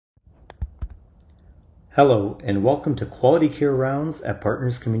Hello and welcome to Quality Care Rounds at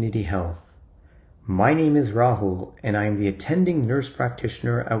Partners Community Health. My name is Rahul and I am the attending nurse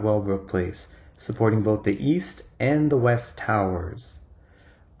practitioner at Wellbrook Place, supporting both the East and the West Towers.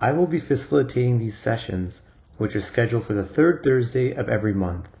 I will be facilitating these sessions, which are scheduled for the third Thursday of every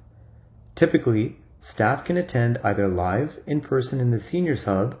month. Typically, staff can attend either live in person in the Seniors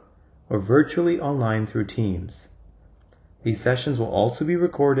Hub or virtually online through Teams. These sessions will also be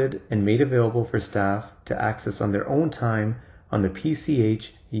recorded and made available for staff to access on their own time on the PCH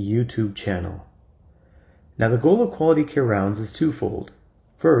YouTube channel. Now, the goal of Quality Care Rounds is twofold.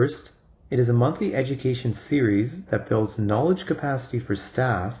 First, it is a monthly education series that builds knowledge capacity for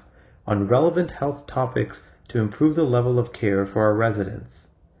staff on relevant health topics to improve the level of care for our residents.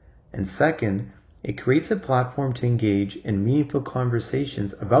 And second, it creates a platform to engage in meaningful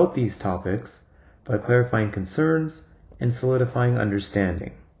conversations about these topics by clarifying concerns and solidifying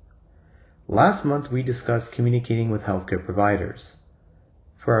understanding. Last month, we discussed communicating with healthcare providers.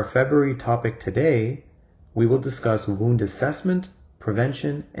 For our February topic today, we will discuss wound assessment,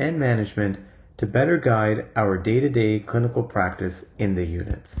 prevention, and management to better guide our day-to-day clinical practice in the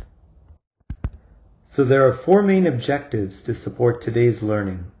units. So there are four main objectives to support today's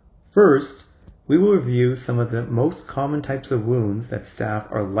learning. First, we will review some of the most common types of wounds that staff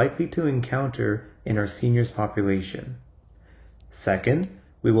are likely to encounter in our seniors population. Second,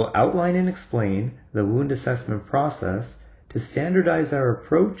 we will outline and explain the wound assessment process to standardize our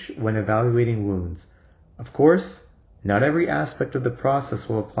approach when evaluating wounds. Of course, not every aspect of the process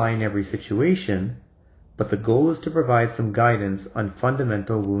will apply in every situation, but the goal is to provide some guidance on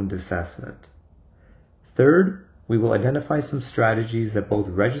fundamental wound assessment. Third, we will identify some strategies that both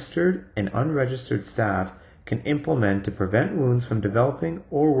registered and unregistered staff can implement to prevent wounds from developing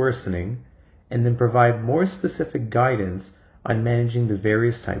or worsening, and then provide more specific guidance on managing the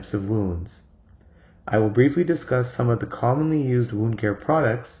various types of wounds. I will briefly discuss some of the commonly used wound care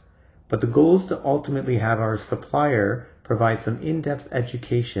products, but the goal is to ultimately have our supplier provide some in-depth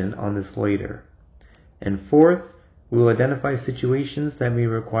education on this later. And fourth, we will identify situations that may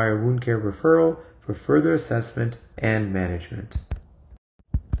require wound care referral for further assessment and management.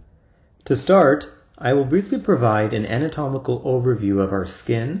 To start, I will briefly provide an anatomical overview of our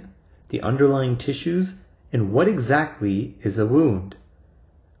skin, the underlying tissues, and what exactly is a wound.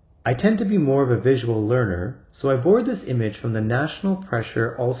 I tend to be more of a visual learner, so I borrowed this image from the National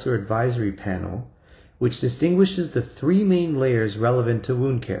Pressure Ulcer Advisory Panel, which distinguishes the three main layers relevant to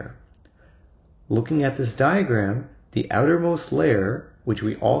wound care. Looking at this diagram, the outermost layer, which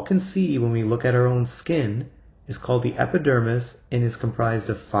we all can see when we look at our own skin, is called the epidermis and is comprised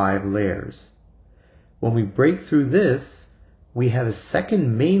of 5 layers. When we break through this, we have a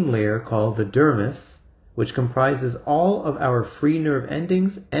second main layer called the dermis, which comprises all of our free nerve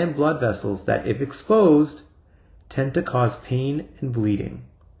endings and blood vessels that, if exposed, tend to cause pain and bleeding.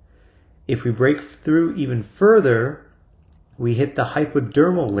 If we break through even further, we hit the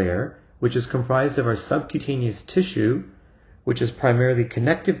hypodermal layer, which is comprised of our subcutaneous tissue, which is primarily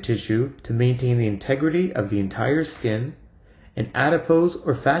connective tissue to maintain the integrity of the entire skin, and adipose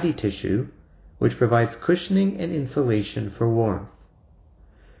or fatty tissue, which provides cushioning and insulation for warmth.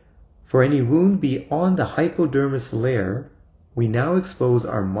 For any wound beyond the hypodermis layer, we now expose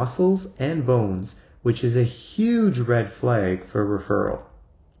our muscles and bones, which is a huge red flag for referral.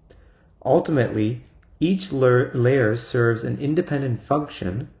 Ultimately, each layer serves an independent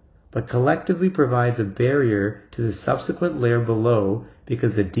function, but collectively provides a barrier to the subsequent layer below,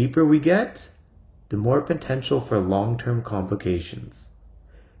 because the deeper we get, the more potential for long-term complications.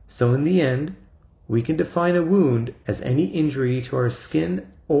 So in the end, we can define a wound as any injury to our skin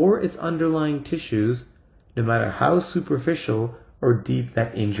or its underlying tissues, no matter how superficial or deep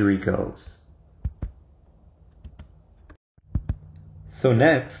that injury goes. So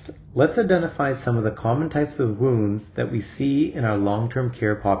next, let's identify some of the common types of wounds that we see in our long-term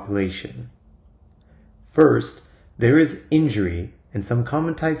care population. First, there is injury, and some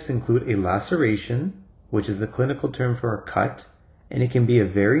common types include a laceration, which is the clinical term for a cut, and it can be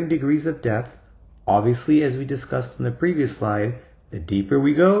of varying degrees of depth. Obviously, as we discussed in the previous slide, the deeper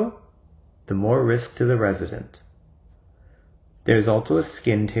we go, the more risk to the resident. There's also a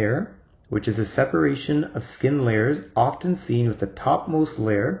skin tear, which is a separation of skin layers, often seen with the topmost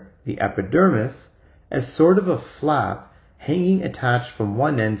layer, the epidermis, as sort of a flap hanging attached from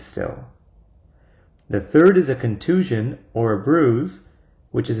one end still. The third is a contusion or a bruise,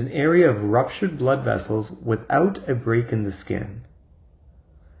 which is an area of ruptured blood vessels without a break in the skin.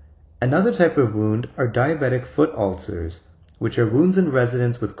 Another type of wound are diabetic foot ulcers, which are wounds in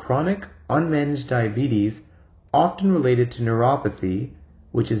residents with chronic, unmanaged diabetes, often related to neuropathy,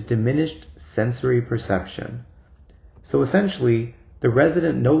 which is diminished sensory perception. So essentially, the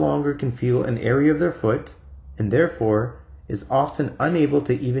resident no longer can feel an area of their foot and therefore is often unable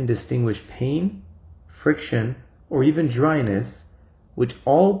to even distinguish pain, friction, or even dryness, which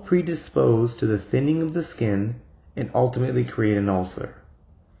all predispose to the thinning of the skin and ultimately create an ulcer.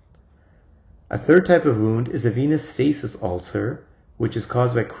 A third type of wound is a venous stasis ulcer, which is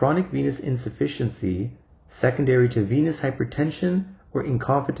caused by chronic venous insufficiency secondary to venous hypertension or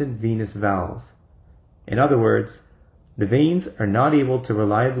incompetent venous valves. In other words, the veins are not able to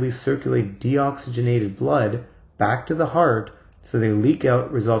reliably circulate deoxygenated blood back to the heart, so they leak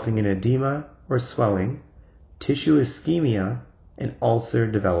out, resulting in edema or swelling, tissue ischemia, and ulcer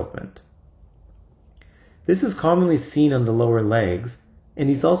development. This is commonly seen on the lower legs, and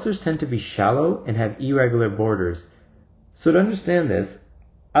these ulcers tend to be shallow and have irregular borders. So to understand this,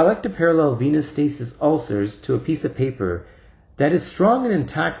 I like to parallel venous stasis ulcers to a piece of paper that is strong and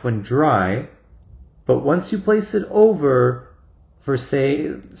intact when dry, but once you place it over, for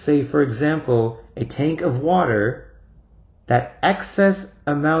say for example, a tank of water, that excess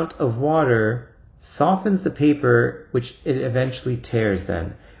amount of water softens the paper, which it eventually tears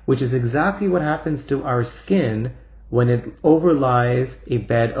then, which is exactly what happens to our skin when it overlies a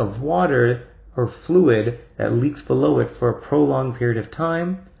bed of water or fluid that leaks below it for a prolonged period of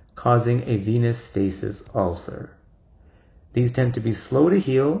time, causing a venous stasis ulcer. These tend to be slow to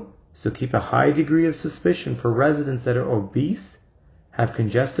heal, so keep a high degree of suspicion for residents that are obese, have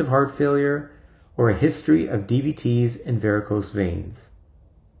congestive heart failure, or a history of DVTs and varicose veins.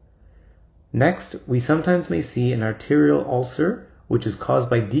 Next, we sometimes may see an arterial ulcer, which is caused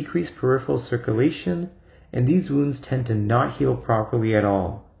by decreased peripheral circulation, and these wounds tend to not heal properly at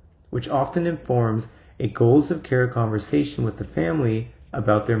all, which often informs a goals of care conversation with the family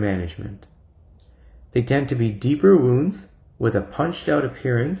about their management. They tend to be deeper wounds with a punched out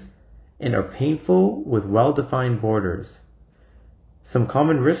appearance and are painful with well-defined borders. Some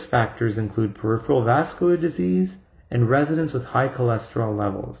common risk factors include peripheral vascular disease and residents with high cholesterol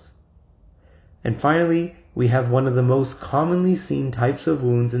levels. And finally, we have one of the most commonly seen types of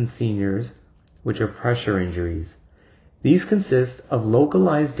wounds in seniors, which are pressure injuries. These consist of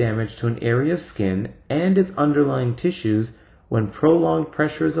localized damage to an area of skin and its underlying tissues when prolonged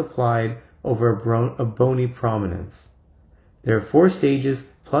pressure is applied over a bony prominence. There are 4 stages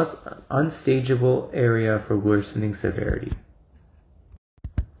plus an unstageable area for worsening severity.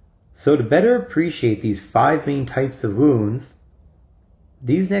 So to better appreciate these 5 main types of wounds,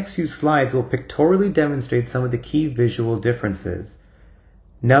 these next few slides will pictorially demonstrate some of the key visual differences.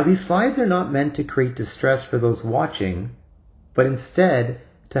 Now these slides are not meant to create distress for those watching, but instead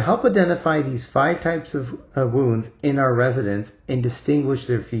to help identify these 5 types of wounds in our residents and distinguish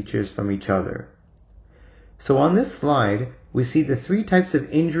their features from each other. So on this slide, we see the 3 types of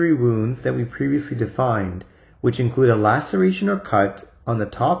injury wounds that we previously defined, which include a laceration or cut on the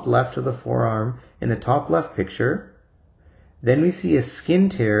top left of the forearm in the top left picture. Then we see a skin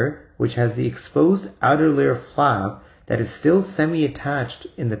tear, which has the exposed outer layer flap that is still semi-attached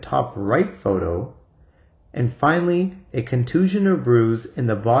in the top right photo. And finally, a contusion or bruise in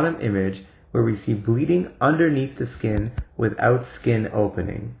the bottom image where we see bleeding underneath the skin without skin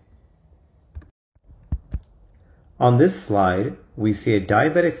opening. On this slide, we see a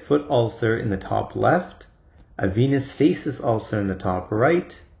diabetic foot ulcer in the top left, a venous stasis ulcer in the top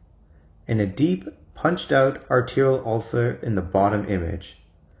right, and a deep punched out arterial ulcer in the bottom image.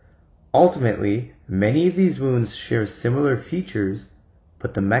 Ultimately, many of these wounds share similar features,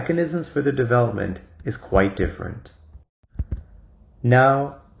 but the mechanisms for their development is quite different.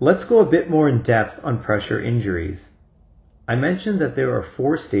 Now, let's go a bit more in depth on pressure injuries. I mentioned that there are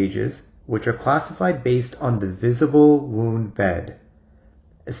 4 stages, which are classified based on the visible wound bed.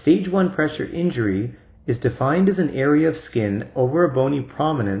 A stage 1 pressure injury is defined as an area of skin over a bony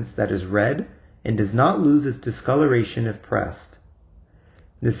prominence that is red and does not lose its discoloration if pressed.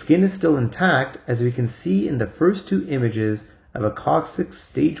 The skin is still intact, as we can see in the first 2 images of a coccyx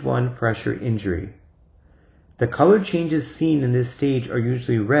stage 1 pressure injury. The color changes seen in this stage are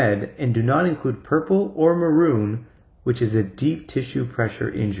usually red and do not include purple or maroon, which is a deep tissue pressure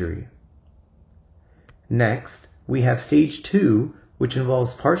injury. Next, we have stage 2, which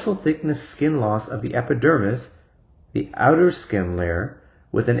involves partial thickness skin loss of the epidermis, the outer skin layer,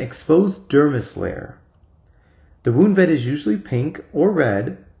 with an exposed dermis layer. The wound bed is usually pink or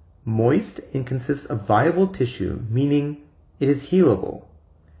red, moist, and consists of viable tissue, meaning it is healable.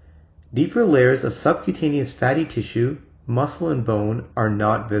 Deeper layers of subcutaneous fatty tissue, muscle, and bone are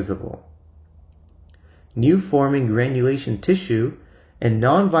not visible. New forming granulation tissue and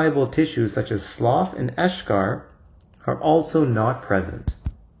non-viable tissues such as slough and eschar are also not present.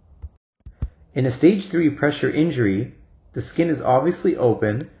 In a stage 3 pressure injury, the skin is obviously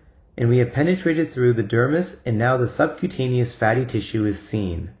open and we have penetrated through the dermis and now the subcutaneous fatty tissue is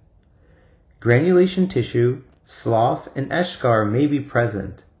seen. Granulation tissue, slough, and eschar may be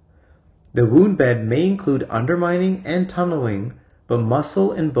present. The wound bed may include undermining and tunneling, but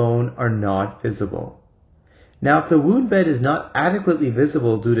muscle and bone are not visible. Now, if the wound bed is not adequately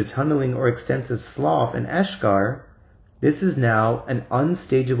visible due to tunneling or extensive slough and eschar, this is now an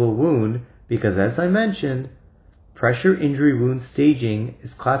unstageable wound because, as I mentioned, pressure injury wound staging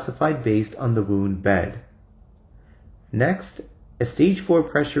is classified based on the wound bed. Next, a stage 4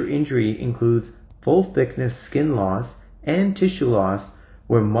 pressure injury includes full thickness skin loss and tissue loss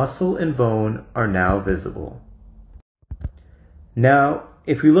where muscle and bone are now visible. Now,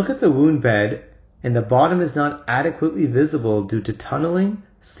 if we look at the wound bed and the bottom is not adequately visible due to tunneling,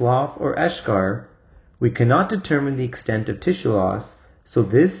 slough, or eschar, we cannot determine the extent of tissue loss, so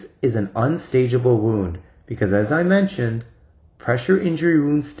this is an unstageable wound because, as I mentioned, pressure injury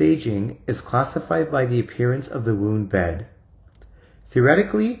wound staging is classified by the appearance of the wound bed.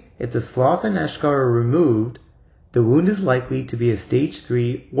 Theoretically, if the slough and eschar are removed, the wound is likely to be a stage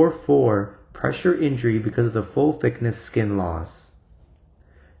 3 or 4 pressure injury because of the full thickness skin loss.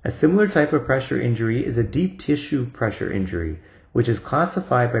 A similar type of pressure injury is a deep tissue pressure injury, which is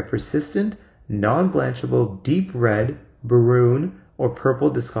classified by persistent, non-blanchable deep red, maroon, or purple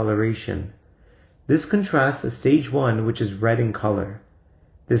discoloration. This contrasts the stage 1, which is red in color.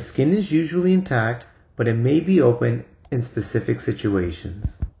 The skin is usually intact, but it may be open in specific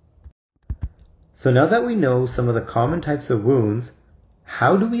situations. So now that we know some of the common types of wounds,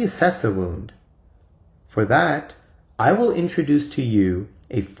 how do we assess a wound? For that, I will introduce to you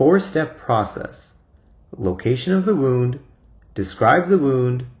a 4-step process. Location of the wound, describe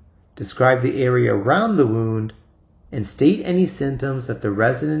the area around the wound, and state any symptoms that the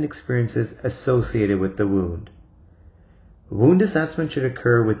resident experiences associated with the wound. Wound assessment should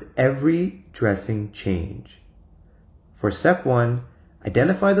occur with every dressing change. For step 1,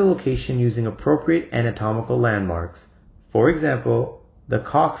 identify the location using appropriate anatomical landmarks, for example, the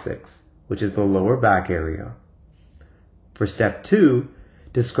coccyx, which is the lower back area. For step 2,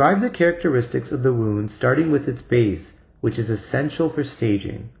 describe the characteristics of the wound starting with its base, which is essential for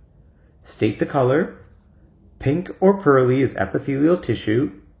staging. State the color. Pink or pearly is epithelial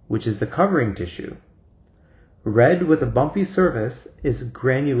tissue, which is the covering tissue. Red with a bumpy surface is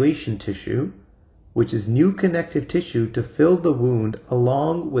granulation tissue, which is new connective tissue to fill the wound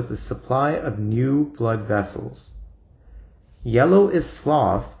along with the supply of new blood vessels. Yellow is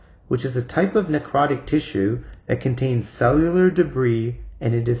slough, which is a type of necrotic tissue that contains cellular debris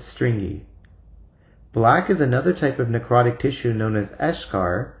and it is stringy. Black is another type of necrotic tissue known as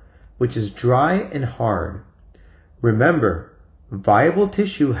eschar, which is dry and hard. Remember, viable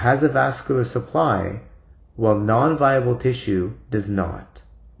tissue has a vascular supply, while non-viable tissue does not.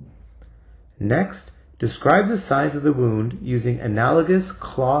 Next, describe the size of the wound using analogous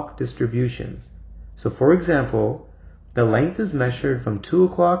clock distributions. So for example, the length is measured from 2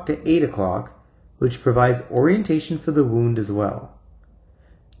 o'clock to 8 o'clock, which provides orientation for the wound as well.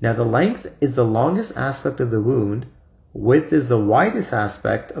 Now the length is the longest aspect of the wound, width is the widest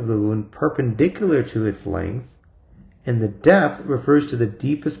aspect of the wound perpendicular to its length, and the depth refers to the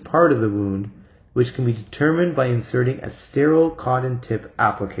deepest part of the wound, which can be determined by inserting a sterile cotton tip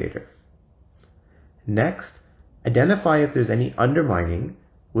applicator. Next, identify if there's any undermining,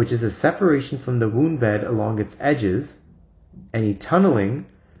 which is a separation from the wound bed along its edges, any tunneling,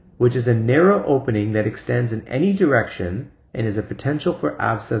 which is a narrow opening that extends in any direction and is a potential for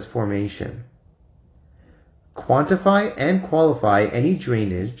abscess formation. Quantify and qualify any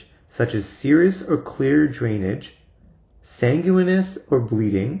drainage, such as serous or clear drainage, sanguinous or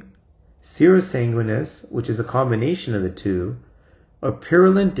bleeding, serosanguinous, which is a combination of the two, or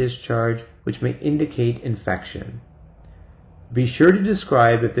purulent discharge, which may indicate infection. Be sure to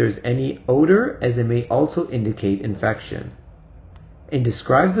describe if there is any odor, as it may also indicate infection. And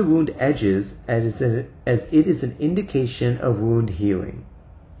describe the wound edges as it is an indication of wound healing.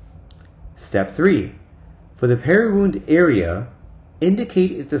 Step 3. For the peri-wound area,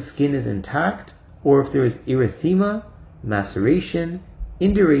 indicate if the skin is intact or if there is erythema, maceration,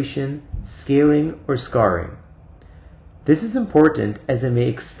 induration, scaling, or scarring. This is important as it may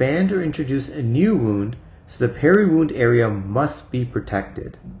expand or introduce a new wound, so the peri-wound area must be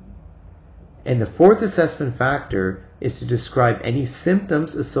protected. And the fourth assessment factor is to describe any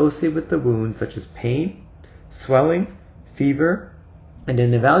symptoms associated with the wound, such as pain, swelling, fever, and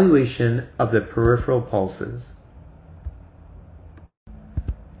an evaluation of the peripheral pulses.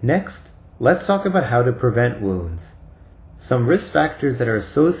 Next, let's talk about how to prevent wounds. Some risk factors that are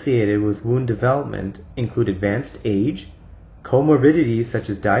associated with wound development include advanced age, comorbidities such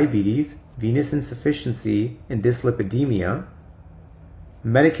as diabetes, venous insufficiency, and dyslipidemia,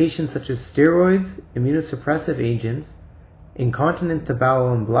 medications such as steroids, immunosuppressive agents, incontinence to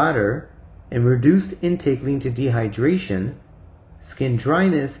bowel and bladder, and reduced intake leading to dehydration, skin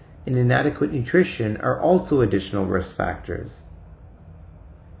dryness, and inadequate nutrition are also additional risk factors.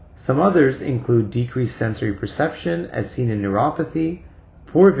 Some others include decreased sensory perception as seen in neuropathy,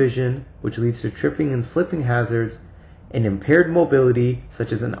 poor vision, which leads to tripping and slipping hazards, and impaired mobility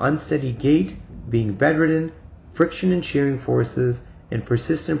such as an unsteady gait, being bedridden, friction and shearing forces, and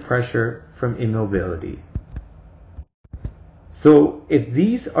persistent pressure from immobility. So, if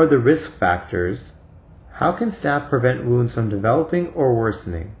these are the risk factors, how can staff prevent wounds from developing or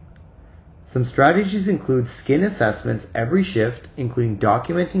worsening? Some strategies include skin assessments every shift, including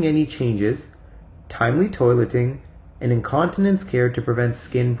documenting any changes, timely toileting, and incontinence care to prevent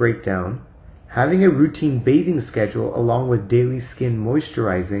skin breakdown, having a routine bathing schedule along with daily skin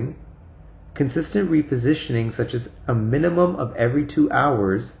moisturizing, consistent repositioning such as a minimum of every 2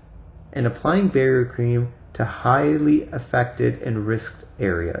 hours, and applying barrier cream to highly affected and risked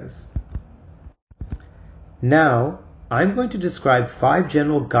areas. Now, I'm going to describe 5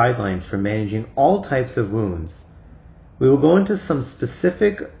 general guidelines for managing all types of wounds. We will go into some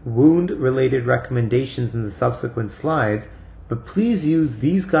specific wound-related recommendations in the subsequent slides, but please use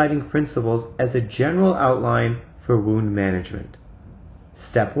these guiding principles as a general outline for wound management.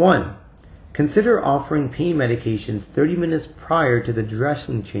 Step 1. Consider offering pain medications 30 minutes prior to the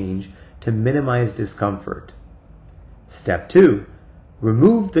dressing change to minimize discomfort. Step 2.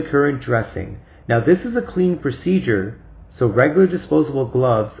 Remove the current dressing. Now this is a clean procedure, so regular disposable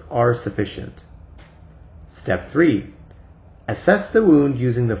gloves are sufficient. Step 3. Assess the wound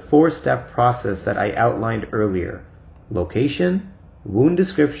using the 4-step process that I outlined earlier: location, wound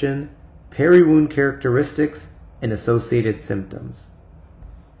description, peri-wound characteristics, and associated symptoms.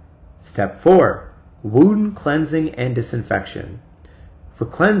 Step 4. Wound cleansing and disinfection. For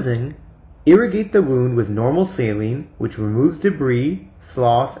cleansing, irrigate the wound with normal saline, which removes debris,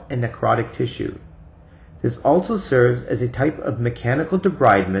 slough, and necrotic tissue. This also serves as a type of mechanical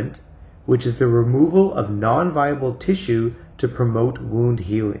debridement, which is the removal of non-viable tissue to promote wound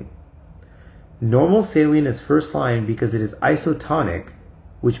healing. Normal saline is first line because it is isotonic,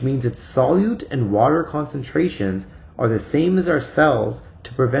 which means its solute and water concentrations are the same as our cells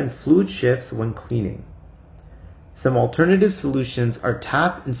to prevent fluid shifts when cleaning. Some alternative solutions are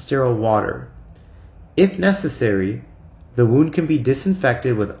tap and sterile water. If necessary, the wound can be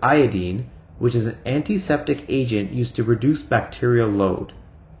disinfected with iodine, which is an antiseptic agent used to reduce bacterial load.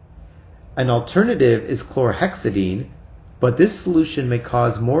 An alternative is chlorhexidine, but this solution may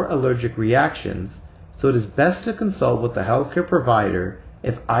cause more allergic reactions, so it is best to consult with the healthcare provider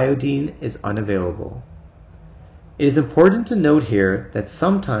if iodine is unavailable. It is important to note here that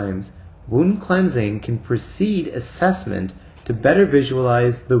sometimes wound cleansing can precede assessment to better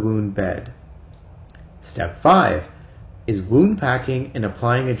visualize the wound bed. Step 5 is wound packing and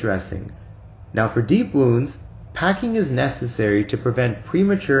applying a dressing. Now for deep wounds, packing is necessary to prevent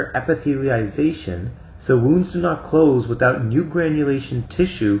premature epithelialization so wounds do not close without new granulation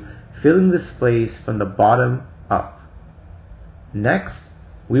tissue filling the space from the bottom up. Next,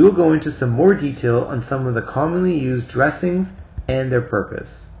 we will go into some more detail on some of the commonly used dressings and their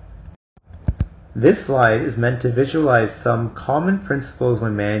purpose. This slide is meant to visualize some common principles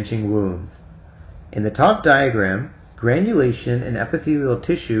when managing wounds. In the top diagram, granulation and epithelial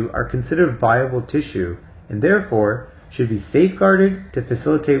tissue are considered viable tissue and therefore should be safeguarded to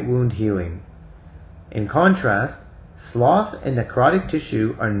facilitate wound healing. In contrast, slough and necrotic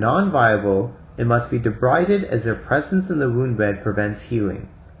tissue are non-viable and must be debrided as their presence in the wound bed prevents healing.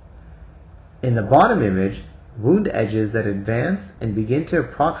 In the bottom image, wound edges that advance and begin to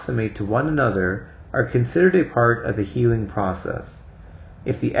approximate to one another are considered a part of the healing process.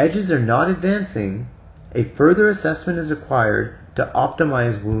 If the edges are not advancing, a further assessment is required to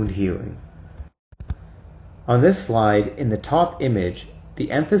optimize wound healing. On this slide, in the top image,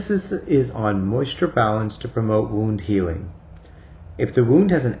 the emphasis is on moisture balance to promote wound healing. If the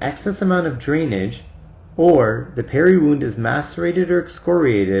wound has an excess amount of drainage, or the peri-wound is macerated or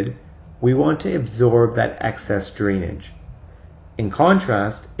excoriated, we want to absorb that excess drainage. In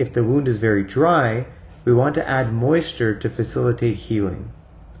contrast, if the wound is very dry, we want to add moisture to facilitate healing.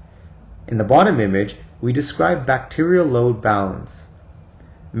 In the bottom image, we describe bacterial load balance.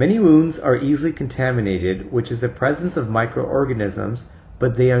 Many wounds are easily contaminated, which is the presence of microorganisms,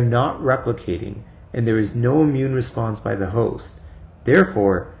 but they are not replicating, and there is no immune response by the host.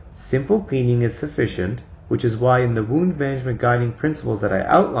 Therefore, simple cleaning is sufficient, which is why in the wound management guiding principles that I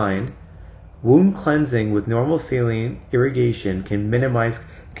outlined, wound cleansing with normal saline irrigation can minimize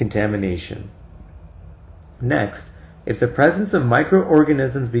contamination. Next, if the presence of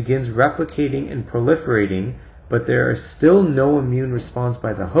microorganisms begins replicating and proliferating, but there is still no immune response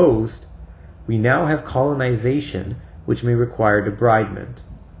by the host, we now have colonization, which may require debridement.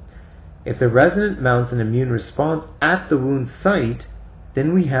 If the resident mounts an immune response at the wound site,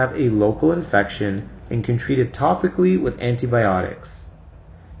 then we have a local infection and can treat it topically with antibiotics.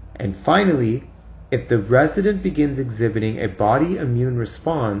 And finally, if the resident begins exhibiting a body immune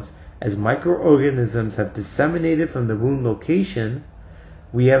response as microorganisms have disseminated from the wound location,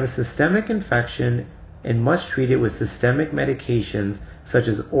 we have a systemic infection and must treat it with systemic medications such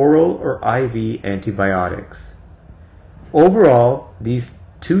as oral or IV antibiotics. Overall, these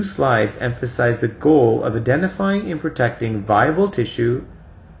two slides emphasize the goal of identifying and protecting viable tissue,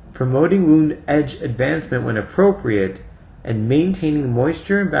 promoting wound edge advancement when appropriate, and maintaining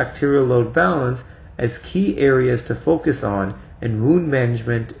moisture and bacterial load balance as key areas to focus on in wound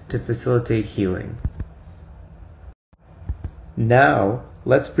management to facilitate healing. Now,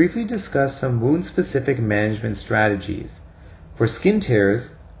 let's briefly discuss some wound-specific management strategies. For skin tears,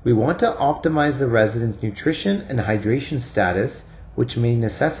 we want to optimize the resident's nutrition and hydration status, which may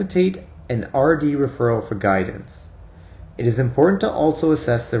necessitate an RD referral for guidance. It is important to also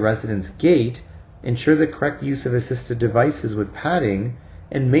assess the resident's gait, ensure the correct use of assistive devices with padding,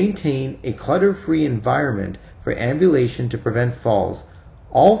 and maintain a clutter-free environment for ambulation to prevent falls,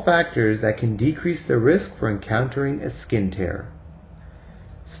 all factors that can decrease the risk for encountering a skin tear.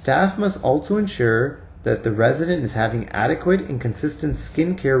 Staff must also ensure that the resident is having adequate and consistent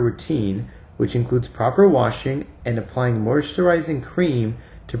skincare routine, which includes proper washing and applying moisturizing cream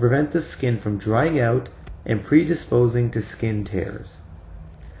to prevent the skin from drying out and predisposing to skin tears.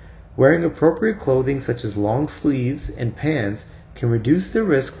 Wearing appropriate clothing such as long sleeves and pants can reduce the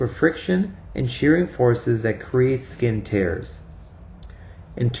risk for friction and shearing forces that create skin tears.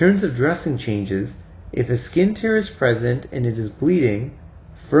 In terms of dressing changes, if a skin tear is present and it is bleeding,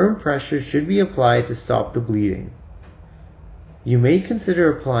 firm pressure should be applied to stop the bleeding. You may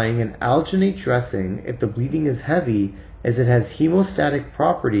consider applying an alginate dressing if the bleeding is heavy, as it has hemostatic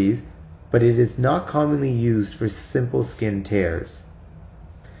properties, but it is not commonly used for simple skin tears.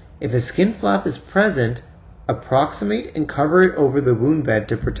 If a skin flap is present, approximate and cover it over the wound bed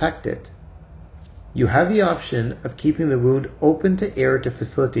to protect it. You have the option of keeping the wound open to air to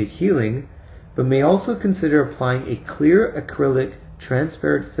facilitate healing, but may also consider applying a clear acrylic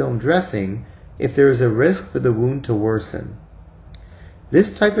transparent film dressing if there is a risk for the wound to worsen.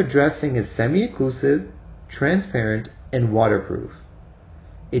 This type of dressing is semi-occlusive, transparent, and waterproof.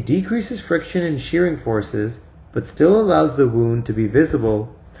 It decreases friction and shearing forces, but still allows the wound to be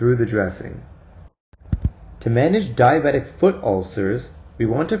visible through the dressing. To manage diabetic foot ulcers, we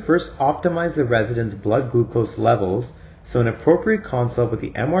want to first optimize the resident's blood glucose levels, so an appropriate consult with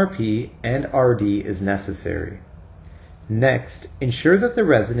the MRP and RD is necessary. Next, ensure that the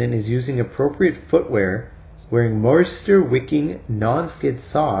resident is using appropriate footwear, wearing moisture-wicking non-skid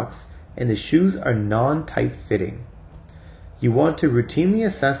socks, and the shoes are non-tight fitting. You want to routinely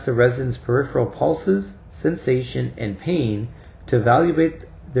assess the resident's peripheral pulses, sensation, and pain to evaluate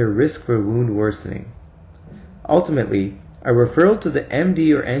their risk for wound worsening. Ultimately, a referral to the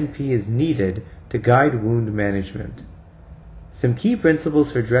MD or NP is needed to guide wound management. Some key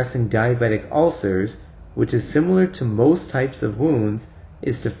principles for addressing diabetic ulcers, which is similar to most types of wounds,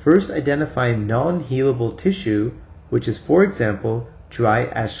 is to first identify non-healable tissue, which is, for example, dry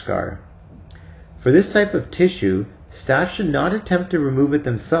eschar. For this type of tissue, staff should not attempt to remove it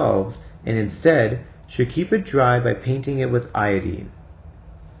themselves and instead should keep it dry by painting it with iodine.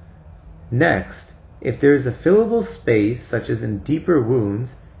 Next, if there is a fillable space, such as in deeper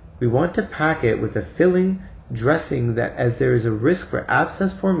wounds, we want to pack it with a filling dressing that, as there is a risk for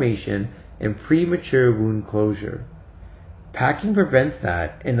abscess formation and premature wound closure. Packing prevents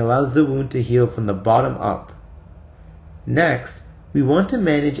that and allows the wound to heal from the bottom up. Next, we want to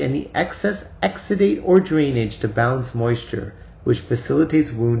manage any excess exudate or drainage to balance moisture, which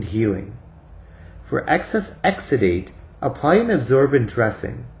facilitates wound healing. For excess exudate, apply an absorbent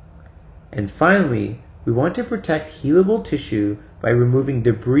dressing. And finally, we want to protect healable tissue by removing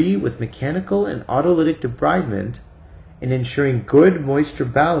debris with mechanical and autolytic debridement and ensuring good moisture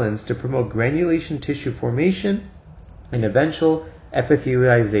balance to promote granulation tissue formation and eventual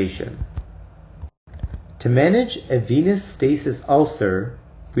epithelialization. To manage a venous stasis ulcer,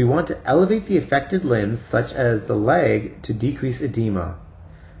 we want to elevate the affected limbs, such as the leg, to decrease edema.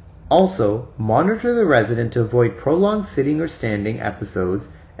 Also, monitor the resident to avoid prolonged sitting or standing episodes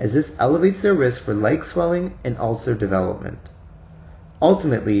as this elevates their risk for leg swelling and ulcer development.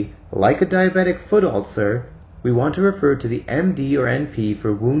 Ultimately, like a diabetic foot ulcer, we want to refer to the MD or NP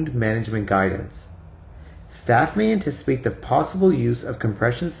for wound management guidance. Staff may anticipate the possible use of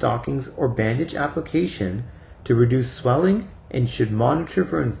compression stockings or bandage application to reduce swelling and should monitor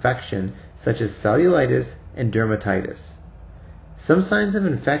for infection such as cellulitis and dermatitis. Some signs of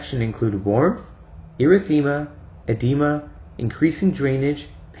infection include warmth, erythema, edema, increasing drainage,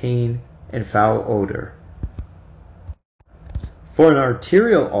 pain, and foul odor. For an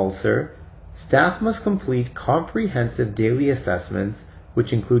arterial ulcer, staff must complete comprehensive daily assessments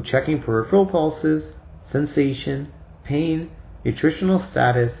which include checking peripheral pulses, sensation, pain, nutritional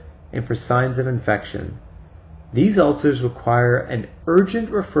status, and for signs of infection. These ulcers require an urgent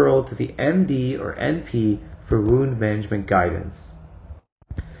referral to the MD or NP for wound management guidance.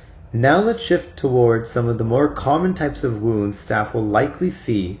 Now let's shift towards some of the more common types of wounds staff will likely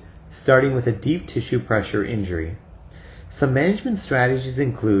see, starting with a deep tissue pressure injury. Some management strategies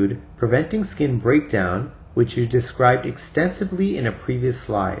include preventing skin breakdown, which we described extensively in a previous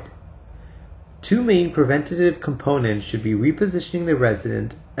slide. Two main preventative components should be repositioning the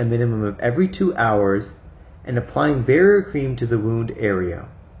resident a minimum of every 2 hours and applying barrier cream to the wound area.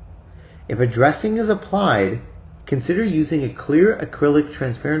 If a dressing is applied, consider using a clear acrylic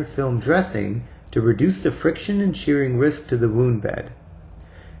transparent film dressing to reduce the friction and shearing risk to the wound bed.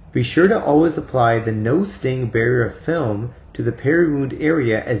 Be sure to always apply the no-sting barrier film to the peri-wound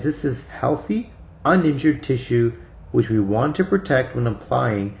area, as this is healthy, uninjured tissue which we want to protect when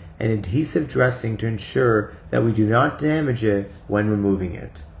applying an adhesive dressing to ensure that we do not damage it when removing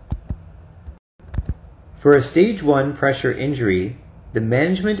it. For a stage 1 pressure injury, the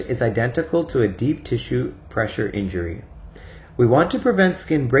management is identical to a deep tissue pressure injury. We want to prevent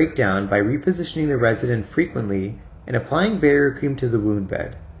skin breakdown by repositioning the resident frequently and applying barrier cream to the wound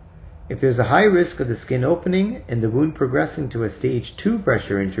bed. If there's a high risk of the skin opening and the wound progressing to a stage 2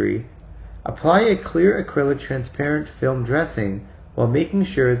 pressure injury, apply a clear acrylic transparent film dressing while making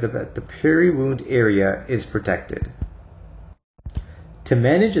sure that the peri-wound area is protected. To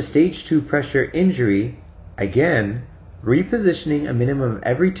manage a stage 2 pressure injury, again, repositioning a minimum of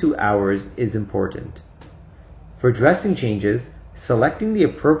every 2 hours is important. For dressing changes, selecting the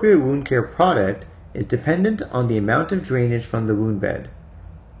appropriate wound care product is dependent on the amount of drainage from the wound bed.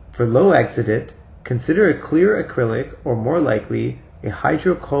 For low exudate, consider a clear acrylic or more likely a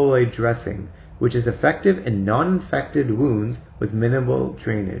hydrocolloid dressing, which is effective in non-infected wounds with minimal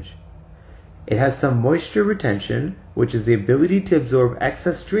drainage. It has some moisture retention, which is the ability to absorb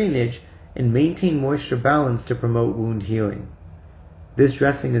excess drainage and maintain moisture balance to promote wound healing. This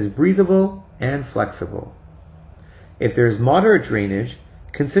dressing is breathable and flexible. If there is moderate drainage,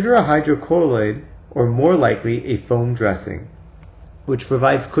 consider a hydrocolloid or more likely a foam dressing, which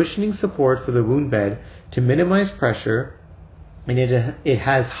provides cushioning support for the wound bed to minimize pressure, and it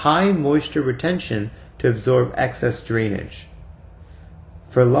has high moisture retention to absorb excess drainage.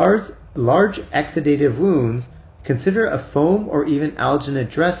 For large exudative wounds, consider a foam or even alginate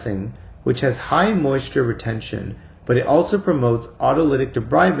dressing, which has high moisture retention, but it also promotes autolytic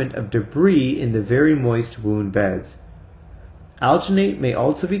debridement of debris in the very moist wound beds. Alginate may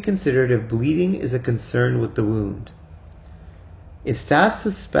also be considered if bleeding is a concern with the wound. If staff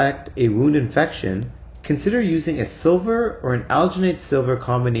suspect a wound infection, consider using a silver or an alginate silver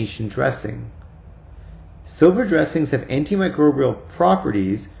combination dressing. Silver dressings have antimicrobial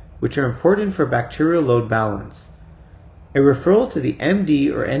properties which are important for bacterial load balance. A referral to the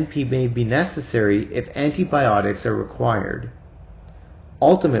MD or NP may be necessary if antibiotics are required.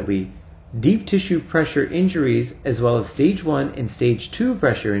 Ultimately, deep tissue pressure injuries as well as stage 1 and stage 2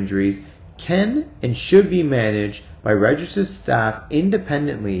 pressure injuries can and should be managed by registered staff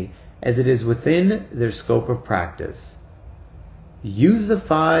independently, as it is within their scope of practice. Use the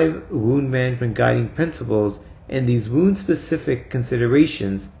 5 wound management guiding principles and these wound-specific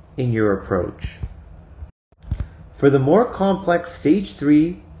considerations in your approach. For the more complex stage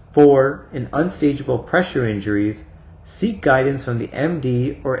 3, 4, and unstageable pressure injuries, seek guidance from the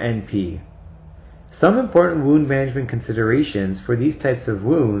MD or NP. Some important wound management considerations for these types of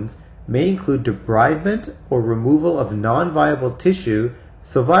wounds may include debridement or removal of non-viable tissue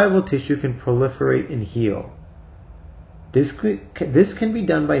so viable tissue can proliferate and heal. This can be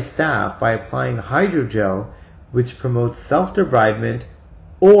done by staff by applying hydrogel, which promotes self-debridement,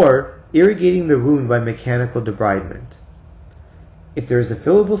 or irrigating the wound by mechanical debridement. If there is a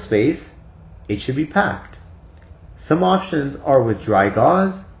fillable space, it should be packed. Some options are with dry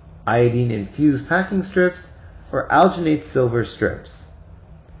gauze, iodine-infused packing strips, or alginate silver strips.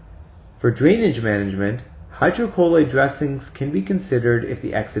 For drainage management, Hydrocolloid dressings can be considered if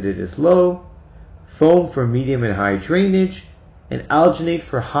the exudate is low, foam for medium and high drainage, and alginate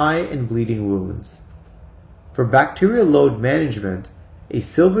for high and bleeding wounds. For bacterial load management, a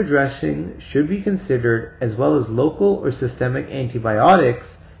silver dressing should be considered, as well as local or systemic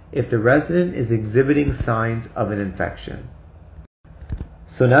antibiotics if the resident is exhibiting signs of an infection.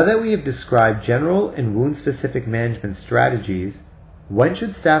 So now that we have described general and wound-specific management strategies, when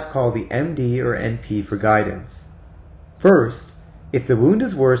should staff call the MD or NP for guidance? First, if the wound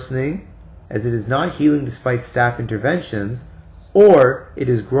is worsening, as it is not healing despite staff interventions, or it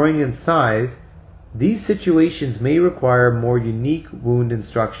is growing in size, these situations may require more unique wound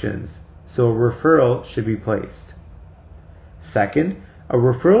instructions, so a referral should be placed. Second, a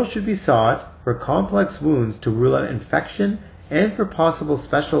referral should be sought for complex wounds to rule out infection and for possible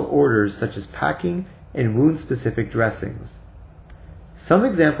special orders such as packing and wound-specific dressings. Some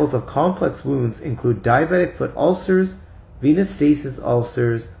examples of complex wounds include diabetic foot ulcers, venous stasis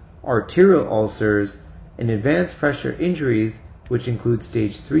ulcers, arterial ulcers, and advanced pressure injuries, which include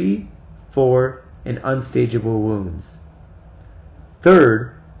stage 3, 4, and unstageable wounds.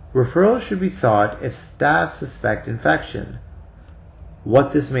 Third, referral should be sought if staff suspect infection.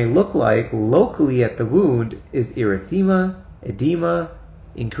 What this may look like locally at the wound is erythema, edema,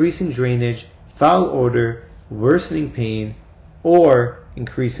 increasing drainage, foul odor, worsening pain, or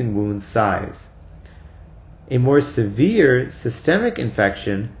increasing wound size. A more severe systemic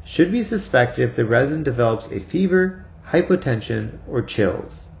infection should be suspected if the resident develops a fever, hypotension, or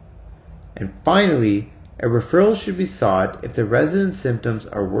chills. And finally, a referral should be sought if the resident's symptoms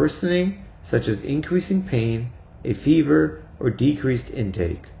are worsening, such as increasing pain, a fever, or decreased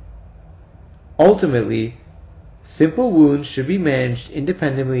intake. Ultimately, simple wounds should be managed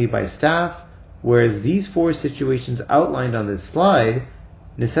independently by staff, whereas these 4 situations outlined on this slide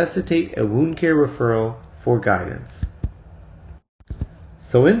necessitate a wound care referral for guidance.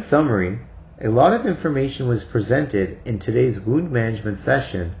 So in summary, a lot of information was presented in today's wound management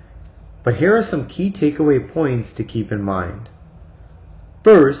session, but here are some key takeaway points to keep in mind.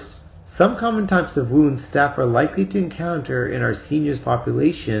 First, some common types of wounds staff are likely to encounter in our seniors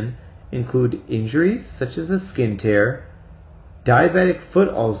population include injuries such as a skin tear, diabetic foot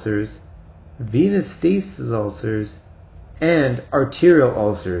ulcers, venous stasis ulcers, and arterial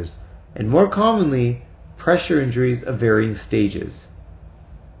ulcers, and more commonly, pressure injuries of varying stages.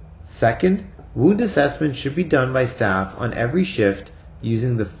 Second, wound assessment should be done by staff on every shift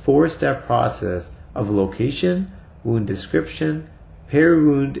using the 4-step process of location, wound description,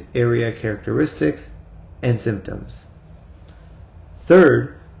 peri-wound area characteristics, and symptoms.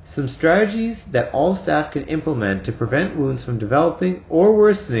 Third, some strategies that all staff can implement to prevent wounds from developing or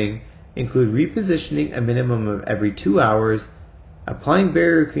worsening include repositioning a minimum of every 2 hours, applying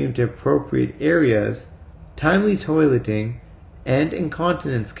barrier cream to appropriate areas, timely toileting and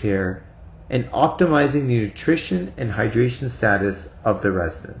incontinence care, and optimizing the nutrition and hydration status of the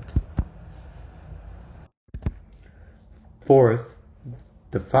resident. Fourth,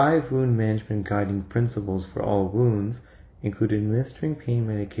 the 5 wound management guiding principles for all wounds include administering pain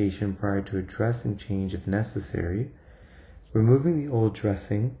medication prior to a dressing change if necessary, removing the old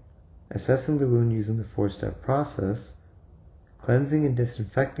dressing, assessing the wound using the 4-step process, cleansing and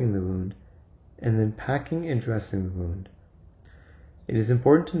disinfecting the wound, and then packing and dressing the wound. It is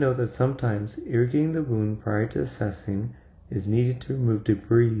important to note that sometimes irrigating the wound prior to assessing is needed to remove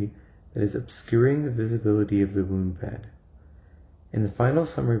debris that is obscuring the visibility of the wound bed. And the final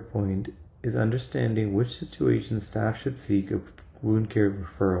summary point is understanding which situations staff should seek a wound care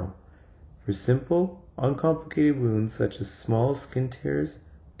referral. For simple, uncomplicated wounds such as small skin tears,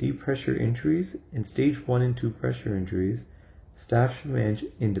 deep pressure injuries, and stage 1 and 2 pressure injuries, staff should manage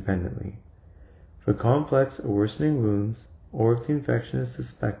independently. For complex or worsening wounds, or if the infection is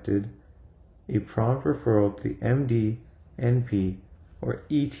suspected, a prompt referral to the MD, NP, or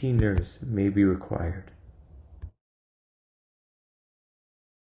ET nurse may be required.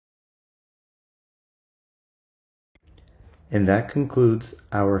 And that concludes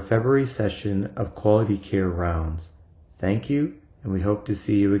our February session of Quality Care Rounds. Thank you, and we hope to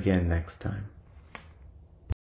see you again next time.